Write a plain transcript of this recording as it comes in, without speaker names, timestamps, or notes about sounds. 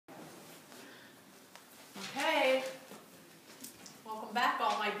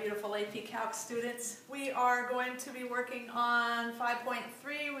beautiful AP Calc students. We are going to be working on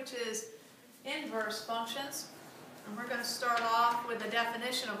 5.3, which is inverse functions. And we're going to start off with the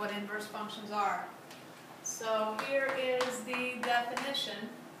definition of what inverse functions are. So here is the definition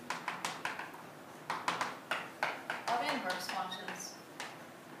of inverse functions.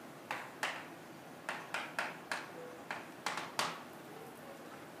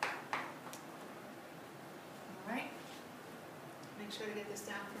 Make sure to get this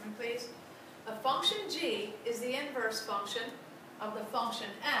down for me, please. A function g is the inverse function of the function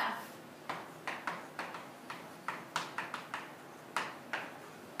f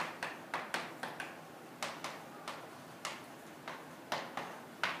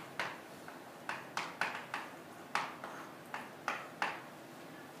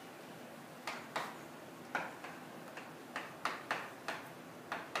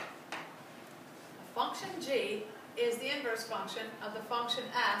function g is the inverse function of the function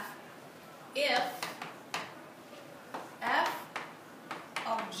f if f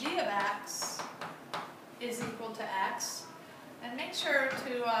of g of x is equal to x, and make sure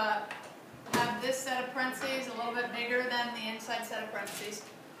to have this set of parentheses a little bit bigger than the inside set of parentheses.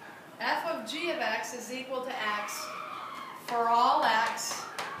 F of g of x is equal to x for all x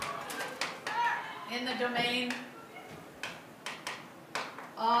in the domain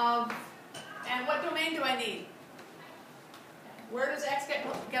of, and what domain do I need? Where does x get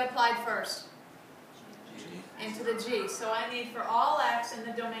applied first? G. Into the g. So I need for all x in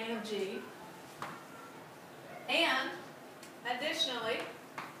the domain of g. And additionally,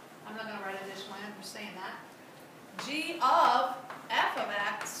 I'm not going to write additionally, I'm just saying that. G of f of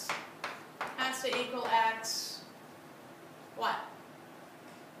x has to equal x what?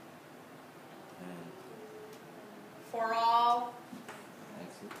 For all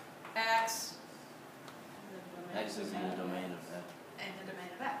x. X is in the domain of f. In the domain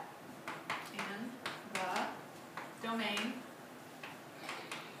of f. In the domain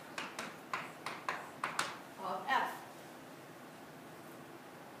of f.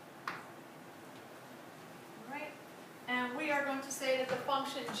 Alright. And we are going to say that the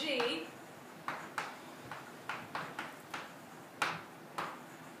function g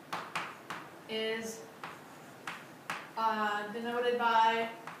is denoted by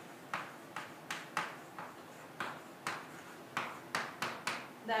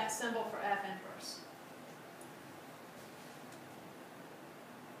that symbol for f inverse.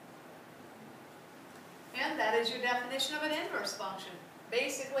 And that is your definition of an inverse function.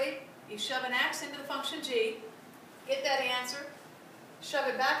 Basically, you shove an x into the function g, get that answer, shove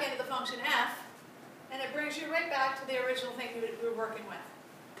it back into the function f, and it brings you right back to the original thing you were working with.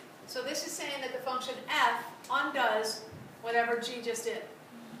 So this is saying that the function f undoes whatever g just did.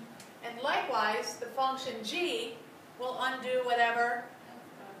 And likewise, the function g will undo whatever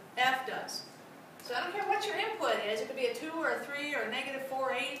f does. So I don't care what your input is. It could be a 2 or a 3 or a negative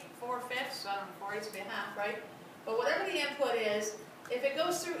 4/8, 4/5. I don't know, 4/8 would be a half, right? But whatever the input is, if it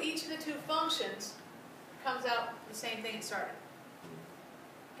goes through each of the two functions, it comes out the same thing it started.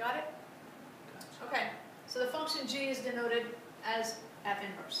 Got it? Okay. So the function g is denoted as f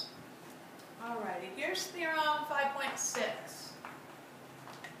inverse. Alrighty. Here's theorem 5.6.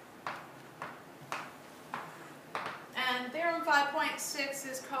 And theorem 5.6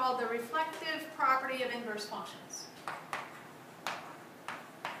 is called the reflective property of inverse functions.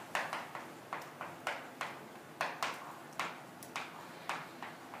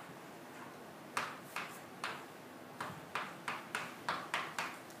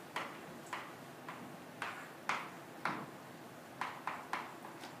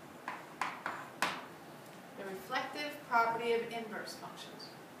 The reflective property of inverse functions.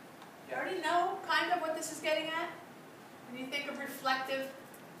 You already know kind of what this is getting at? When you think of reflective,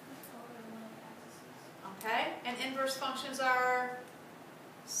 okay, and inverse functions are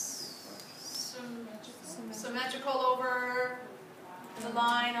symmetrical over the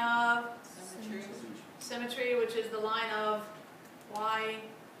line of symmetry, which is the line of y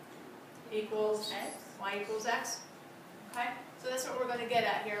equals x. Okay, so that's what we're going to get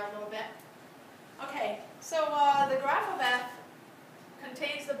at here a little bit. Okay, so the graph of f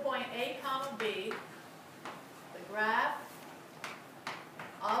contains the point a comma b. The graph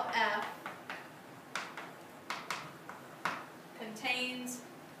of f contains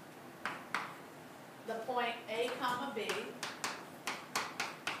the point a comma b.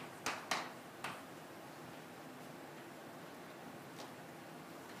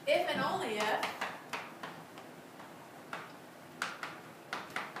 If and only if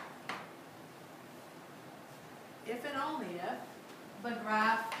the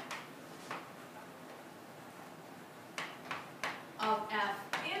graph of f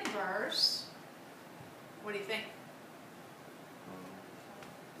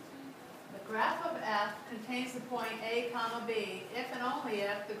contains the point A, comma, B, if and only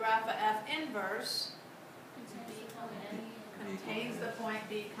if the graph of F inverse contains the point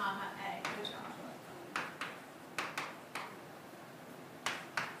B, comma, A. Good job.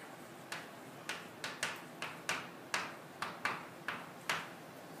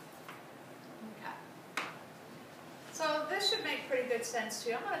 Okay. So this should make pretty good sense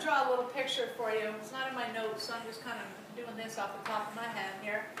to you. I'm going to draw a little picture for you. It's not in my notes, so I'm just kind of doing this off the top of my head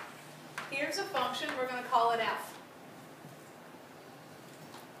here. Here's a function, we're going to call it f.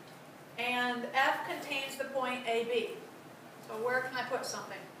 And f contains the point AB. So where can I put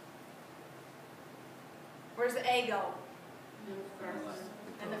something? Where's the A go?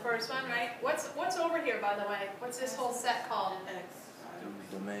 In the first one, right? What's over here, by the way? What's this whole set called?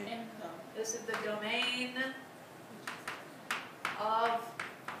 Domain. This is the domain of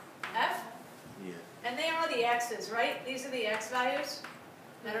f. Yeah. And they are the x's, right? These are the x values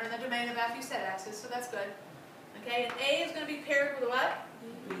that are in the domain of f. You said x's, so that's good. Okay, and A is going to be paired with what?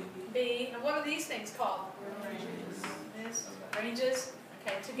 B. And what are these things called? Ranges. Ranges.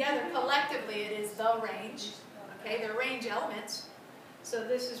 Okay, together, collectively, it is the range. Okay, they're range elements. So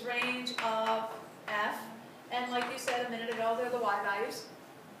this is range of f. And like you said a minute ago, they're the y values.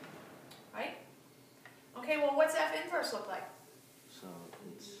 Right? Okay, well, what's f inverse look like? So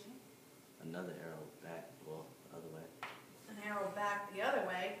it's another arrow back, well, the other way. An arrow back the other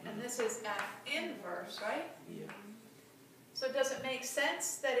way, and this is f inverse, right? Yeah. So does it make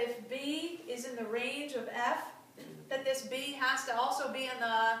sense that if B is in the range of f, that this B has to also be in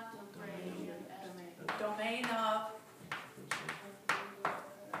the domain of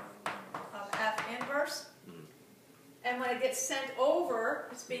f inverse? And when it gets sent over,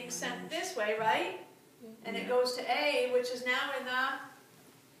 it's being sent this way, right? And it goes to A, which is now in the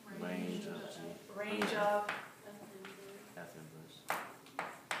Range of G. range of. F inverse.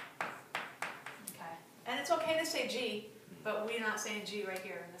 Okay. And it's okay to say G, but we're not saying G right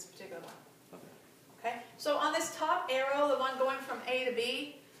here in this particular one. Okay. Okay? So on this top arrow, the one going from A to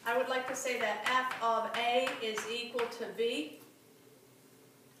B, I would like to say that F of A is equal to V.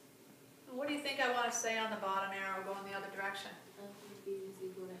 What do you think I want to say on the bottom arrow going the other direction? F of B is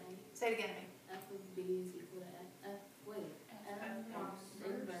equal to A. Say it again to me. F of B is equal to F. F inverse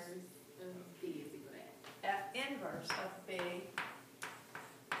of B is equal to A. F inverse of B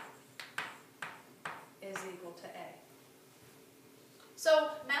is equal to A.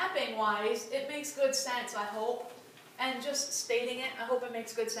 So mapping wise, it makes good sense, I hope. And just stating it, I hope it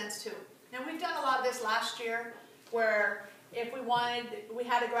makes good sense too. Now we've done a lot of this last year where if we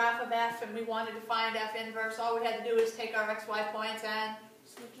had a graph of f and we wanted to find f inverse, all we had to do is take our xy points and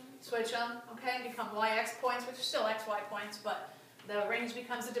switch them, okay, and become yx points, which are still xy points, but the range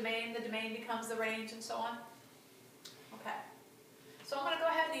becomes the domain becomes the range, and so on. Okay. So I'm going to go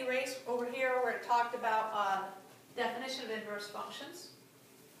ahead and erase over here where it talked about definition of inverse functions.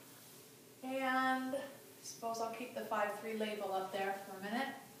 And I suppose I'll keep the 5-3 label up there for a minute.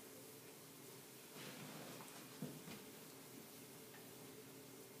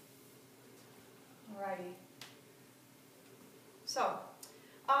 Alrighty. So,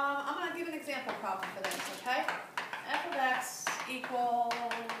 I'm going to give an example problem for this, okay? F of x equals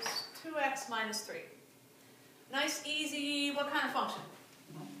 2x minus 3. Nice, easy, what kind of function?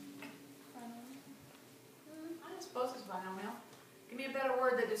 I suppose it's binomial. Give me a better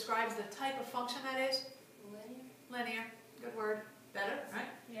word that describes the type of function that is. Linear. Linear. Good word. Better, right?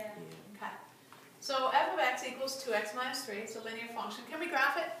 Yeah. Okay. So f of x equals 2x minus 3. It's a linear function. Can we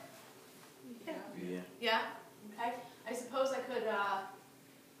graph it? Yeah. Yeah? Okay. I suppose I could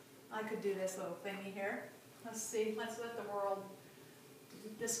do this little thingy here. Let's see. Let's let the world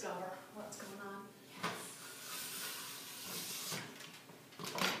discover what's going on.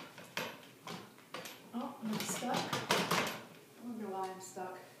 Oh, I'm stuck. I wonder why I'm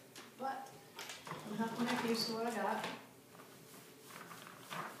stuck. But I'm not going to make use of what I got.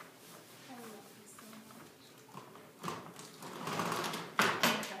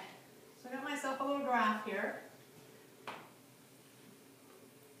 Okay. So I got myself a little graph here.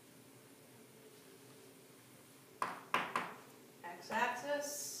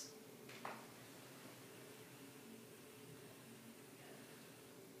 X-axis.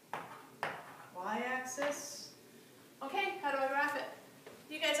 Y-axis. Okay, how do I graph it?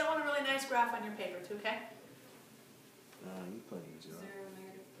 You guys, I want a really nice graph on your paper too, okay? You plug in 0.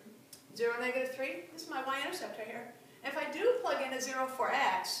 0, -3. 0, -3. This is my y-intercept right here. If I do plug in a 0 for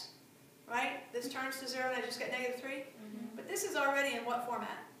x, right, this turns to 0 and I just get -3. But this is already in what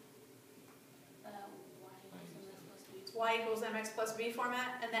format? Y equals mx plus b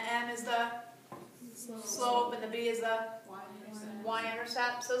format, and the m is the slope and the b is the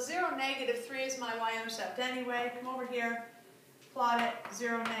y-intercept. So 0, negative 3 is my y-intercept anyway. Come over here, plot it,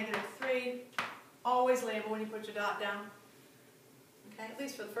 0, negative 3. Always label when you put your dot down. Okay, at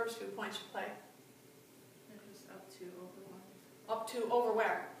least for the first few points you play. Just up to over 1. Up to over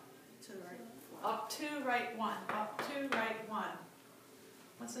where? To the right. Up to right 1. Up to right 1.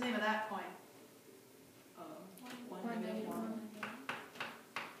 What's the name of that point? 1, negative 1.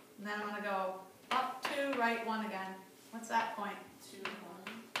 And then I'm going to go up to right 1 again. What's that point? 2,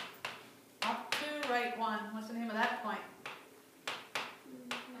 1. Up to right 1. What's the name of that point?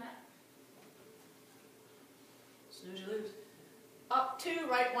 Snooze, you lose. Up to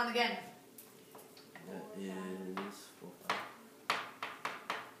right 1 again. That is 4, 5.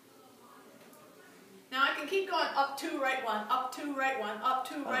 Now I can keep going up to right 1, up to right 1, up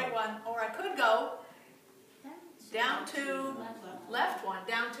to right 1, or I could go down to left 1,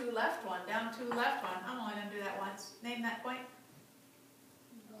 down to left 1, down to left 1. I'm only going to do that once. Name that point.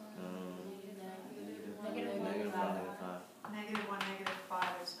 Negative 1, negative 5. Negative 1, negative 5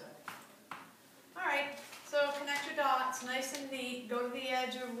 is good. All right, so connect your dots, nice and neat. Go to the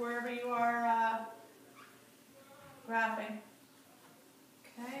edge of wherever you are graphing.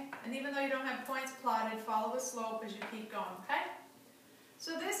 Okay, and even though you don't have points plotted, follow the slope as you keep going, okay?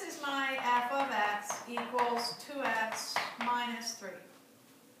 So this is my f of x equals 2x minus 3.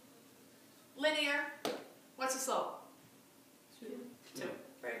 Linear, what's the slope? 2. 2,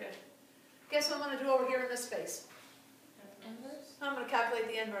 very good. Guess what I'm going to do over here in this space? Inverse? I'm going to calculate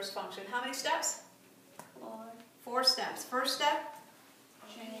the inverse function. How many steps? 4. 4 steps. First step,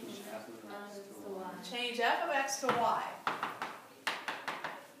 Change f of x to y. change f of x to y.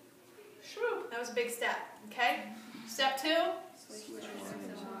 Shrew, that was a big step, okay? Step 2, Switch x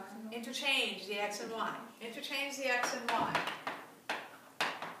and y. interchange the x and y. Interchange the x and y.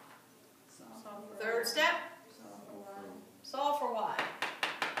 Third step, solve for y.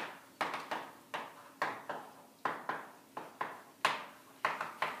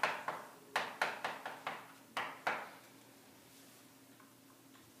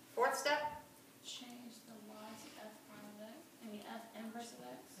 Fourth step, Change the y to f prime of x. I mean f inverse of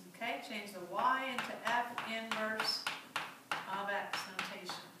x. okay, change the y into f inverse of x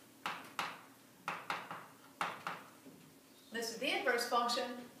notation. This is the inverse function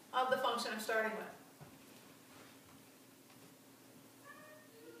of the function I'm starting with.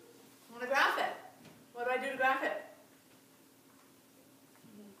 I want to graph it. What do I do to graph it?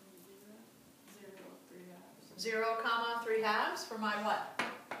 0, 3 halves for my what?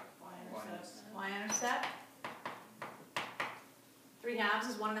 Y-intercept. 3 halves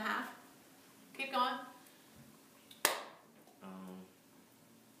is 1 1/2. Keep going.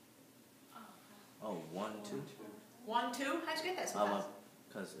 Oh, 1, 2. 1, 2. How'd you get that so fast?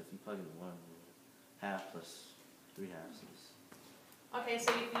 Because if you plug in 1, half plus 3 halves is. Okay,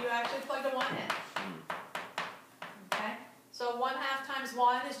 so you actually plugged a 1 in. Okay. So 1/2 times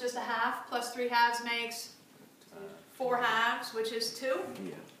 1 is just a half, plus 3 halves makes 4 halves, which is 2.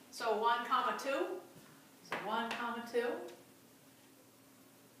 Yeah. So 1, 2. So 1, 2.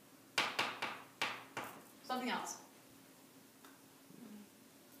 Something else.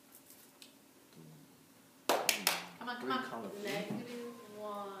 Come on, come on. 3, Negative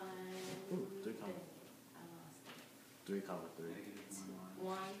 1. Ooh, 3, I lost it. 3, 3.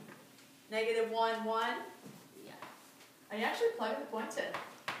 1. Negative 1, 1. Yeah. Are you actually plugging the points in?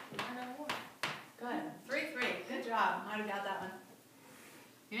 I know what. Good. 3, 3. Good job. Might have got that one.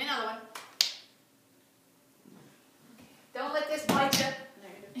 Give me another one. Don't let this bite you.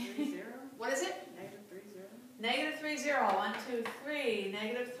 Negative 3, 0. What is it? Negative 3, 0. Negative 3, 0. 1, 2, 3.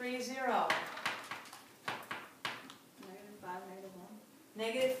 Negative 3, 0. Negative 5, negative 1.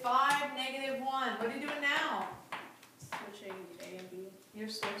 Negative 5, negative 1. What are you doing now? Switching A and B. You're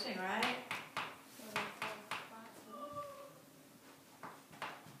switching, right?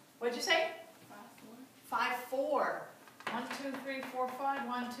 What'd you say? 5, 4. 1, 2, 3, 4, 5.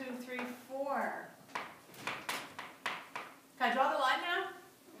 1, 2, 3, 4. Can I draw the line now?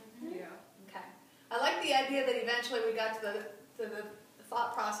 Yeah. Okay. I like the idea that eventually we got to the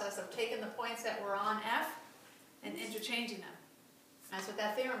thought process of taking the points that were on F and interchanging them. That's what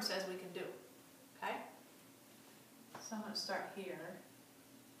that theorem says we can do. Okay? So I'm going to start here.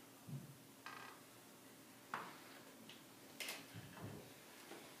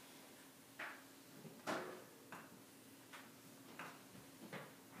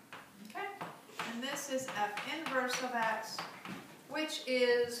 Okay? And this is F inverse of x, which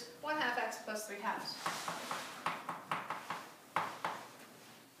is 1/2 x plus 3 halves.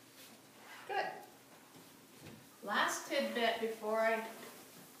 Good. Last tidbit before I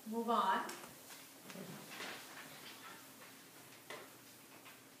move on.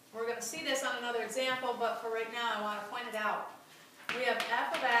 to see this on another example, but for right now I want to point it out. We have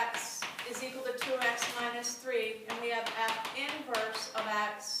f of x is equal to 2x minus 3, and we have f inverse of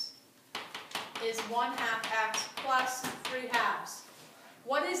x is 1/2 x plus 3/2.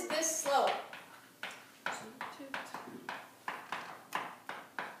 What is this slope?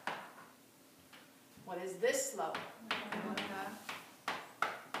 What is this slope?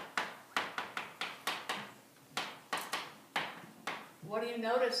 What do you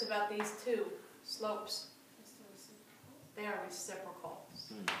notice about these two slopes? They are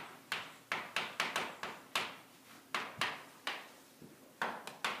reciprocals.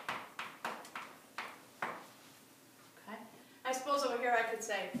 Okay. I suppose over here I could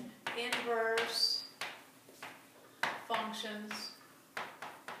say inverse functions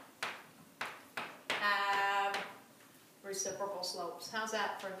have reciprocal slopes. How's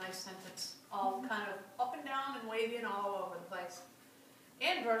that for a nice sentence? All kind of up and down and wavy and all over the place.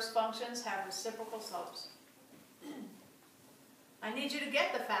 Inverse functions have reciprocal slopes. I need you to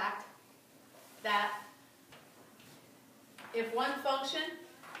get the fact that if one function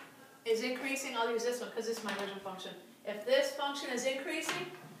is increasing, I'll use this one because this is my original function. If this function is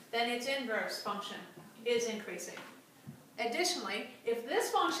increasing, then its inverse function is increasing. Additionally, if this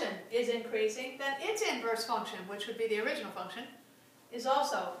function is increasing, then its inverse function, which would be the original function, is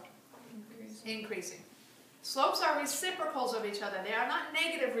also increasing. Slopes are reciprocals of each other. They are not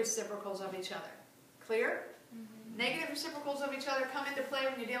negative reciprocals of each other. Clear? Mm-hmm. Negative reciprocals of each other come into play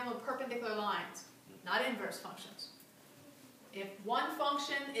when you're dealing with perpendicular lines, not inverse functions. If one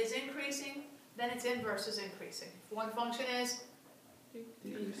function is increasing, then its inverse is increasing. If one function is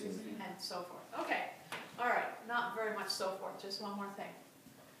decreasing, and so forth. Okay. All right. Not very much so forth. Just one more thing.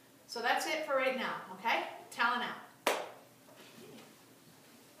 So that's it for right now. Okay? Talent out.